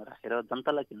केन्द्रमा राखेर,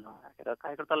 जनतालाई केन्द्रमा राखेर,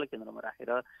 कार्यकर्तालाई केन्द्रमा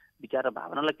राखेर, विचार र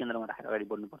भावनालाई केन्द्रमा राखेर अगाडि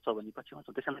बढ्नुपर्छ भन्ने पक्षमा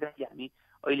छौँ। त्यसैले गर्दा हामी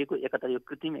अहिलेको एकता यो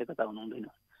कृत्रिम एकता हुनु हुँदैन।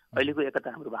 अहिलेको एकता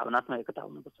हाम्रो भावनात्मक एकता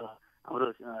हुनुपर्छ, हाम्रो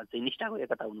चाहिँ निष्ठाको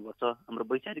एकता हुनुपर्छ, हाम्रो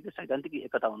वैचारिक र सैद्धान्तिक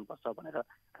एकता हुनुपर्छ भनेर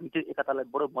हामी त्यो एकतालाई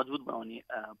बडो मजबुत बनाउने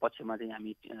पक्षमा चाहिँ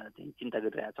हामी चाहिँ चिन्ता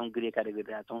गरिरहेका छौँ, गृह कार्य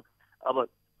गरिरहेका छौँ। अब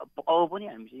पनि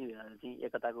हामी चाहिँ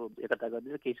एकता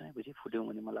गर्दै केही समयपछि फुट्यौँ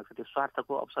भने मलाई लाग्छ त्यो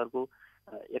स्वार्थको अवसरको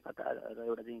एकता र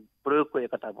एउटा चाहिँ प्रयोगको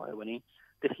एकता भयो भने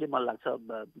त्यसले मलाई लाग्छ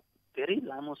धेरै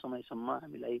लामो समयसम्म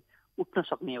हामीलाई उठ्न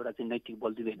सक्ने एउटा चाहिँ नैतिक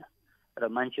बल दिँदैन र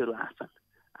मान्छेहरू हाँस्छन्।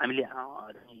 हामीले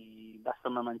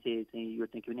वास्तवमा मान्छे चाहिँ यो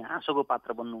चाहिँ के भने हाँसोको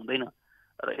पात्र बन्नु हुँदैन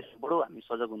र यस बडो हामी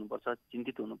सजग हुनुपर्छ,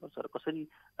 चिन्तित हुनुपर्छ र कसरी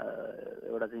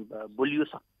एउटा चाहिँ बलियो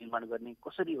शक्ति निर्माण गर्ने,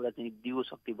 कसरी एउटा चाहिँ दिगो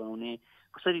शक्ति बनाउने,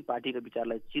 कसरी पार्टी र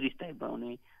विचारलाई चिरस्थायी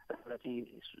बनाउने र एउटा चाहिँ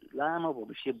लामो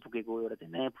भविष्य बोकेको एउटा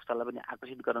चाहिँ नयाँ पुस्तालाई पनि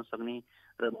आकर्षित गर्न सक्ने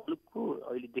र मुलुकको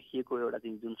अहिले देखिएको एउटा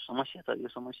चाहिँ जुन समस्या छ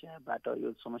यो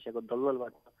समस्याको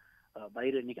दलदलबाट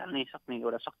बाहिर निकाल्नै सक्ने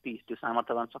एउटा शक्ति, त्यो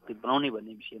सामर्थ्यवान शक्ति बनाउने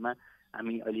भन्ने विषयमा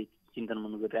हामी अहिले चिन्तन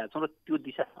मनन गरिरहेका छौँ र त्यो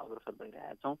दिशामा अग्रसर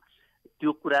भइरहेका छौँ।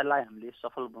 त्यो कुरालाई हामीले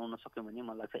सफल बनाउन सक्यौँ भने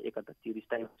मलाई लाग्छ एकता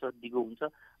चिरस्थायी हुन्छ, दिगो हुन्छ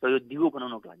र यो दिगो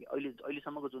बनाउनको लागि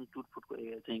अहिलेसम्मको जुन टुटफुटको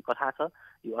चाहिँ कथा छ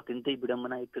यो अत्यन्तै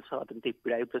विडम्बनायुक्त छ, अत्यन्तै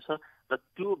पीडायुक्त छ र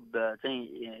त्यो चाहिँ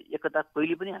एकता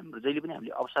जहिले पनि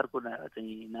हामीले अवसरको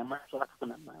चाहिँ नाममा, स्वार्थको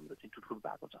नाममा हाम्रो चाहिँ टुटफुट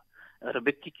भएको छ र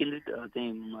व्यक्ति केन्द्रित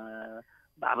चाहिँ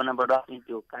भावनाबाट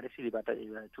त्यो कार्यशैलीबाट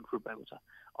छुटफुट भएको छ।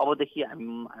 अबदेखि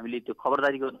हामीले त्यो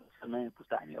खबरदारी गर्ने नयाँ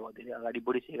पुस्ता हामी अब धेरै अगाडि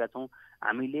बढिसकेका छौँ।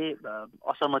 हामीले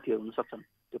असहमतिहरू हुन सक्छन्,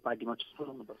 त्यो पार्टीमा छुटफुट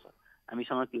हुनुपर्छ।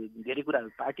 हामीसँग धेरै कुराहरू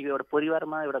पार्टीको एउटा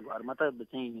परिवारमा एउटा घरमा त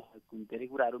चाहिँ धेरै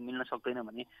कुराहरू मिल्न सक्दैन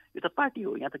भने यो त पार्टी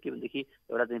हो। यहाँ त के भनेदेखि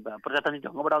एउटा चाहिँ प्रजातान्त्रिक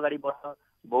ढङ्गबाट अगाडि बढ्छ,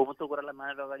 बहुमतको कुरालाई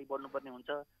मानेर अगाडि बढ्नुपर्ने हुन्छ।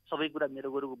 सबै कुरा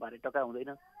मेरो गोरुको भारे टका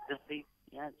हुँदैन। जस्तै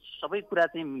यहाँ सबै कुरा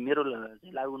चाहिँ मेरो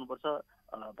चाहिँ लागु हुनुपर्छ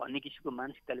भन्ने किसिमको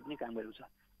मानसिकताले पनि काम गरेको छ।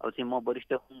 अब चाहिँ म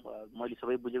वरिष्ठ हुँ, मैले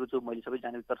सबै बुझेको छु, मैले सबै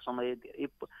जानेको, तर समय धेरै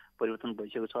परिवर्तन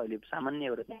भइसकेको छ। अहिले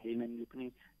सामान्य एउटा ल्याइम्यानले पनि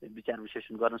विचार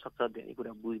विश्लेषण गर्न सक्छ, धेरै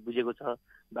कुरा बुझेको छ।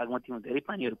 बागमतीमा धेरै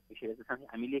पानीहरू भइसकेको छ।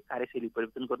 हामीले कार्यशैली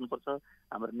परिवर्तन गर्नुपर्छ,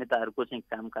 हाम्रो नेताहरूको चाहिँ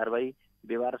काम कारबाही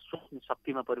व्यवहार सोच्ने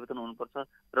शक्तिमा परिवर्तन हुनुपर्छ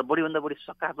र बढीभन्दा बढी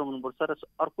सकारात्मक हुनुपर्छ र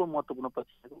अर्को महत्त्वपूर्ण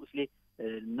पक्ष उसले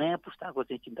नयाँ पुस्ताको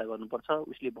चाहिँ चिन्ता गर्नुपर्छ,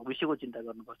 उसले भविष्यको चिन्ता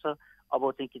गर्नुपर्छ। अब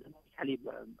चाहिँ के भन्छ खालि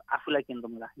आफूलाई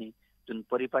केन्द्रमा राख्ने जुन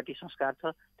परिपाटी संस्कार छ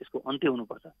त्यसको अन्त्य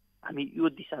हुनुपर्छ। हामी यो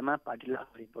दिशामा पार्टीलाई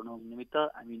अगाडि बढाउनु निमित्त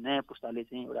हामी नयाँ पुस्ताले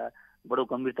चाहिँ एउटा बडो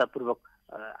गम्भीरतापूर्वक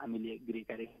हामीले गृह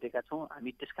कार्य गरेका छौँ।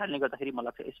 हामी त्यस कारणले गर्दाखेरि मलाई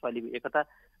लाग्छ यसपालिको एकता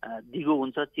दिगो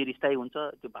हुन्छ, चिरस्थायी हुन्छ,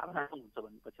 त्यो भावनात्मक हुन्छ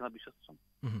भन्ने पक्षमा विश्वास छौँ।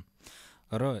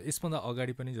 र यसभन्दा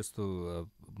अगाडि पनि जस्तो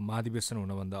महाधिवेशन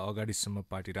हुनभन्दा अगाडिसम्म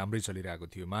पार्टी राम्रै चलिरहेको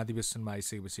थियो। महाधिवेशनमा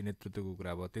आइसकेपछि नेतृत्वको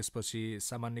कुरा भयो, त्यसपछि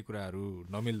सामान्य कुराहरू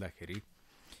नमिल्दाखेरि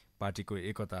पार्टीको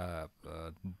एकता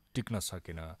टिक्न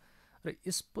सकेन र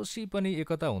यसपछि पनि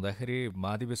एकता हुँदाखेरि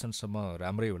महाधिवेशनसम्म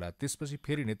राम्रै होला। त्यसपछि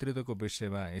फेरि नेतृत्वको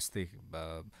विषयमा यस्तै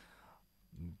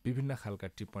विभिन्न खालका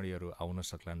टिप्पणीहरू आउन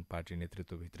सक्लान् पार्टी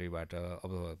नेतृत्वभित्रैबाट।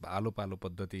 अब आलो पालो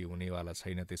पद्धति हुनेवाला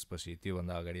छैन, त्यसपछि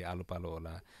त्योभन्दा अगाडि आलो पालो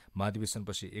होला।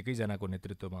 महाधिवेशनपछि एकैजनाको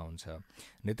नेतृत्वमा हुन्छ,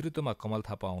 नेतृत्वमा कमल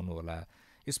थापा आउनु होला।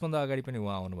 यसभन्दा अगाडि पनि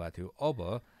उहाँ आउनुभएको थियो। अब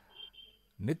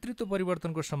नेतृत्व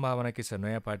परिवर्तनको सम्भावना के छ?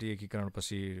 नयाँ पार्टी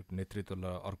एकीकरणपछि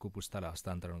नेतृत्वलाई अर्को पुस्तालाई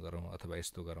हस्तान्तरण गरौँ अथवा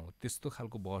यस्तो गरौँ, त्यस्तो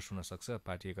खालको बहस हुन सक्छ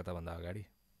पार्टी एकताभन्दा अगाडि?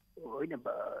 होइन,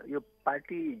 यो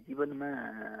पार्टी जीवनमा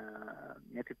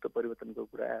नेतृत्व परिवर्तनको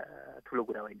कुरा ठुलो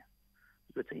कुरा होइन,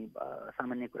 यो चाहिँ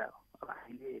सामान्य कुरा हो। अब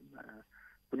हामीले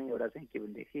कुनै एउटा चाहिँ के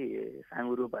भनेदेखि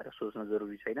साँगुरो भएर सोच्न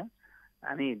जरुरी छैन।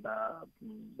 हामी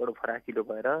बडो फराकिलो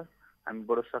भएर, हामी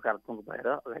बडो सकारात्मक भएर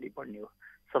अगाडि बढ्ने हो।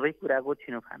 सबै कुराको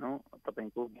छिनोफानो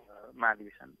तपाईँको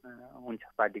महाधिवेशन हुन्छ।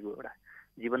 पार्टीको एउटा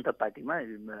जीवन्त पार्टीमा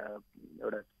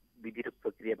एउटा विधि र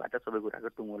प्रक्रियाबाट सबै कुराको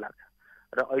टुङ्गो लाग्छ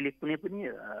र अहिले कुनै पनि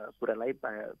कुरालाई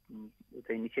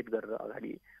चाहिँ निषेध गरेर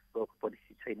अगाडि गएको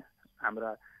परिस्थिति छैन। हाम्रा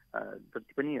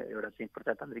जति पनि एउटा चाहिँ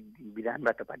प्रजातान्त्रिक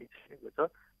विधानबाट पार्टी चलेको छ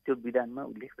त्यो विधानमा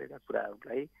उल्लेख भएका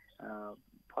कुराहरूलाई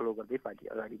फलो गर्दै पार्टी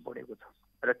अगाडि बढेको छ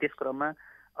र त्यस क्रममा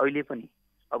अहिले पनि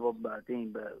अब चाहिँ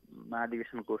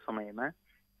महाधिवेशनको समयमा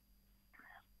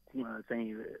चाहिँ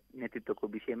नेतृत्वको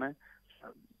विषयमा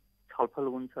छलफल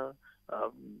हुन्छ।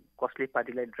 कसले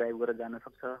पार्टीलाई ड्राइभ गरेर जान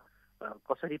सक्छ,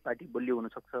 कसरी पार्टी बलियो हुन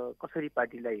सक्छ, कसरी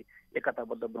पार्टीलाई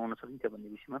एकताबद्ध बनाउन सकिन्छ भन्ने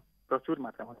विषयमा प्रचुर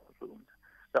मात्रामा छलफल हुन्छ।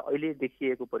 र अहिले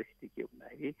देखिएको परिस्थिति के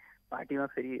भन्दाखेरि पार्टीमा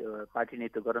फेरि पार्टी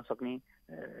नेतृत्व गर्न सक्ने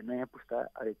नयाँ पुस्ता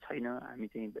अहिले छैन, हामी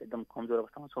चाहिँ एकदम कमजोर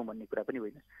अवस्थामा छौँ भन्ने कुरा पनि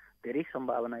होइन। धेरै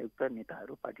सम्भावनायुक्त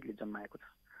नेताहरू पार्टीले जन्माएको छ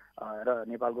र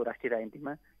नेपालको राष्ट्रिय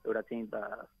राजनीतिमा एउटा चाहिँ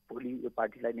भोलि यो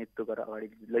पार्टीलाई नेतृत्व गरेर अगाडि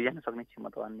लैजान सक्ने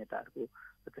क्षमतावान नेताहरूको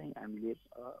चाहिँ हामीले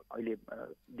अहिले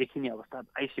देखिने अवस्था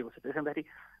आइसकेको छ। त्यसले गर्दाखेरि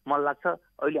मलाई लाग्छ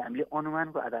अहिले हामीले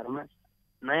अनुमानको आधारमा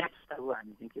नयाँ पुस्ताको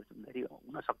हामी चाहिँ के भन्दाखेरि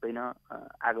हुन सक्दैन,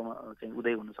 आगोमा चाहिँ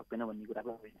उदय हुन सक्दैन भन्ने कुरा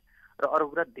पनि होइन। र अरू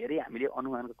कुरा धेरै हामीले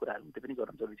अनुमानको कुराहरू मात्रै पनि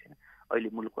गर्न जरुरी छैन। अहिले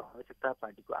मुलुकको आवश्यकता,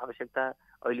 पार्टीको आवश्यकता,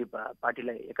 अहिले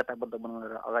पार्टीलाई एकताबद्ध बनाउन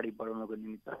र अगाडि बढाउनको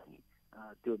निमित्त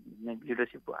त्यो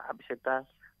लिडरसिपको आवश्यकता,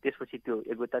 त्यसपछि त्यो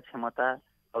योग्यता क्षमता,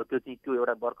 अब त्यो चाहिँ त्यो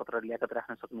एउटा बरकत र ल्याकत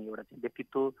राख्न सक्ने एउटा चाहिँ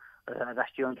व्यक्तित्व,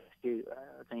 राष्ट्रिय अन्तर्राष्ट्रिय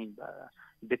चाहिँ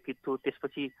व्यक्तित्व,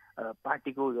 त्यसपछि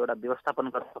पार्टीको एउटा व्यवस्थापन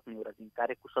गर्न सक्ने एउटा चाहिँ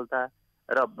कार्यकुशलता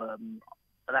र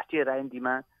राष्ट्रिय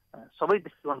राजनीतिमा सबै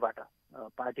दृष्टिकोणबाट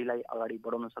पार्टीलाई अगाडि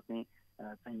बढाउन सक्ने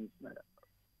चाहिँ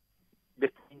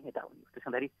व्यक्ति नेता हुने। त्यसो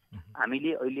हुँदाखेरि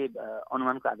हामीले अहिले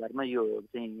अनुमानको आधारमा यो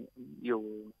चाहिँ यो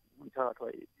हुन्छ अथवा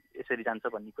यसरी जान्छ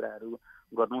भन्ने कुराहरू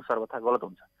गर्नु सर्वथा गलत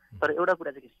हुन्छ। तर एउटा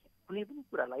कुरा चाहिँ कुनै पनि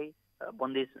कुरालाई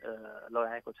बन्देज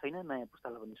लगाएको छैन। नयाँ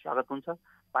पुस्तालाई पनि स्वागत हुन्छ।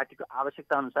 पार्टीको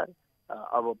आवश्यकता अनुसार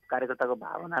अब कार्यकर्ताको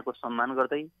भावनाको सम्मान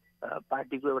गर्दै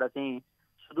पार्टीको एउटा चाहिँ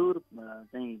सुदूर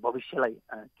चाहिँ भविष्यलाई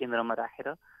केन्द्रमा राखेर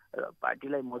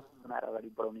पार्टीलाई मजबुत बनाएर अगाडि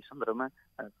बढाउने सन्दर्भमा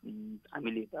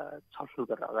हामीले छलफल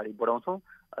गरेर अगाडि बढाउँछौँ।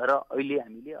 र अहिले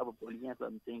हामीले अब भोलि यहाँ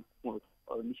चाहिँ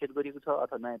निषेध गरिएको छ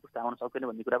अथवा नयाँ पुस्ता आउन सक्दैन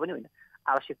भन्ने कुरा पनि होइन।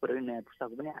 आवश्यक पऱ्यो भने नयाँ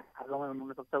पुस्ताको पनि आगमन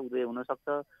हुनसक्छ, उदय हुनसक्छ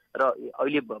र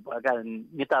अहिले भएका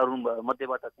नेताहरू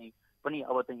मध्येबाट चाहिँ पनि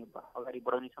अब चाहिँ अगाडि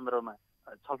बढाउने सन्दर्भमा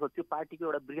छलफल त्यो पार्टीको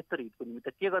एउटा बृहत्तर हितको निमित्त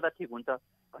के गर्दा ठिक हुन्छ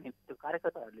भन्ने त्यो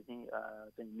कार्यकर्ताहरूले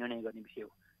चाहिँ निर्णय गर्ने विषय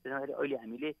हो। त्यसमा अहिले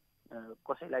हामीले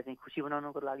कसैलाई चाहिँ खुसी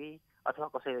बनाउनको लागि अथवा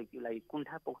कसैलाई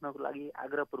कुण्ठा पोख्नको लागि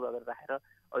आग्रहपूर्वक गरेर राखेर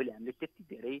अहिले हामीले त्यति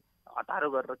धेरै हतारो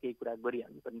गरेर केही कुरा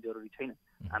गरिहाल्नु पनि जरुरी छैन।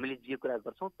 हामीले जे कुरा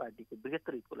गर्छौँ पार्टीको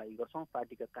बृहत्तर हितको लागि गर्छौँ।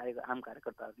 पार्टीका आम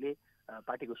कार्यकर्ताहरूले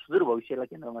पार्टीको सुदूर भविष्यलाई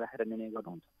केन्द्रमा राखेर निर्णय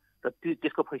गर्नुहुन्छ र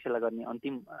त्यसको फैसला गर्ने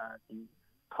अन्तिम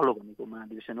थलो भनेको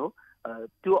महाधिवेशन हो।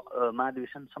 त्यो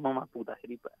महाधिवेशनसम्ममा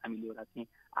पुग्दाखेरि हामीले एउटा चाहिँ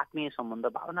आत्मीय सम्बन्ध,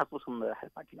 भावनात्मक सम्बन्ध राखेर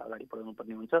पार्टीलाई अगाडि बढाउनु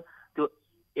पर्ने हुन्छ। त्यो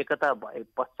एकता भए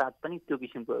पश्चात पनि त्यो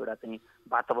किसिमको एउटा चाहिँ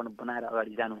वातावरण बनाएर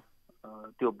अगाडि जानु,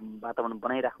 त्यो वातावरण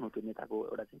बनाइराख्नु त्यो नेताको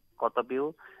एउटा चाहिँ कर्तव्य हो।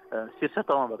 शीर्ष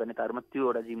तहमा भएका नेताहरूमा त्यो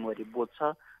एउटा जिम्मेवारी बोध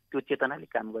छ, त्यो चेतनाले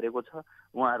काम गरेको छ।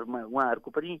 उहाँहरूको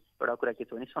पनि एउटा कुरा के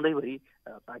छ भने सधैँभरि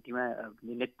पार्टीमा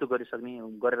नेतृत्व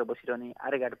गरेर बसिरहने,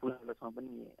 आरेघाट पुगेकोसम्म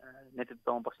पनि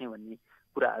नेतृत्वमा बस्ने भन्ने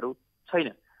कुराहरू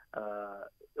छैन।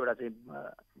 एउटा चाहिँ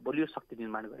बलियो शक्ति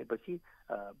निर्माण गरेपछि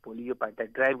भोलि यो पार्टीलाई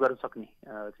ड्राइभ गर्न सक्ने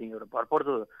चाहिँ एउटा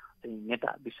भरपर्दो चाहिँ नेता,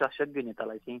 विश्वासयोग्य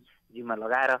नेतालाई चाहिँ जिम्मा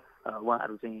लगाएर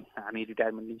उहाँहरू चाहिँ हामी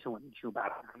रिटायरमेन्ट लिन्छौँ भन्ने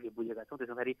भाग हामीले बुझेका छौँ।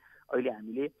 त्यसो गरी अहिले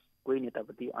हामीले कोही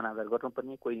नेताप्रति अनादर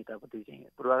गर्नुपर्ने, कोही नेताप्रति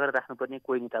चाहिँ पूर्वाग्रह राख्नुपर्ने,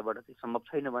 कोही नेताबाट चाहिँ सम्भव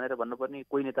छैन भनेर भन्नुपर्ने,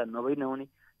 कोही नेता नभई नहुने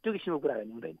त्यो किसिमको कुरा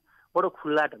गर्नु हुँदैन। बडो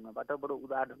खुल्ला ढङ्गबाट, बडो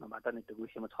उदार ढङ्गबाट नेतृत्वको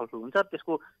विषयमा छलफल हुन्छ।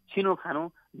 त्यसको छिनोफानो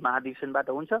महाधिवेशनबाट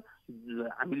हुन्छ।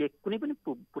 हामीले कुनै पनि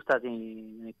पुस्ता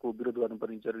चाहिँ को विरोध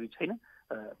गर्नुपर्ने जरुरी छैन।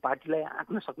 पार्टीलाई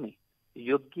आँक्न सक्ने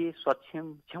योग्य, सक्षम,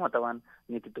 क्षमतावान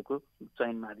नेतृत्वको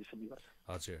चयन महाधिवेशनले गर्छ।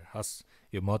 हजुर, हस्,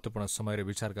 यो महत्त्वपूर्ण समय र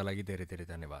विचारका लागि धेरै धेरै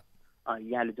धन्यवाद।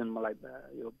 यहाँले जुन मलाई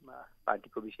यो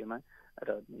पार्टीको विषयमा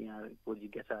र यहाँको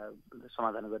जिज्ञासा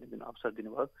समाधान गर्ने जुन अवसर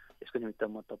दिनुभयो यसको निमित्त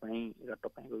म तपाईँ र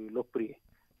तपाईँको यो लोकप्रिय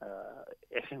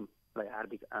एफएमलाई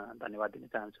हार्दिक धन्यवाद दिन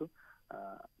चाहन्छु।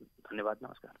 धन्यवाद,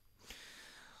 नमस्कार।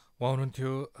 उहाँ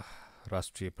हुनुहुन्थ्यो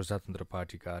राष्ट्रिय प्रजातन्त्र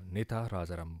पार्टीका नेता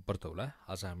राजाराम बर्तौला।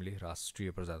 आज हामीले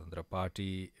राष्ट्रिय प्रजातन्त्र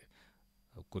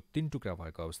पार्टीको 3 टुक्रा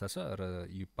भएको अवस्था छ र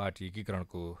यो पार्टी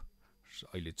एकीकरणको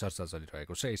अहिले चर्चा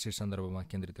चलिरहेको छ। यसै सन्दर्भमा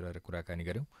केन्द्रित रहेर कुराकानी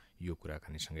गऱ्यौँ। यो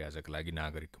कुराकानीसँगै आजका लागि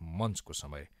नागरिक मञ्चको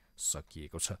समय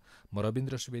सकिएको छ। म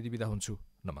रविन्द्र सुवेदी बिदा हुन्छु।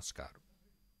 नमस्कार।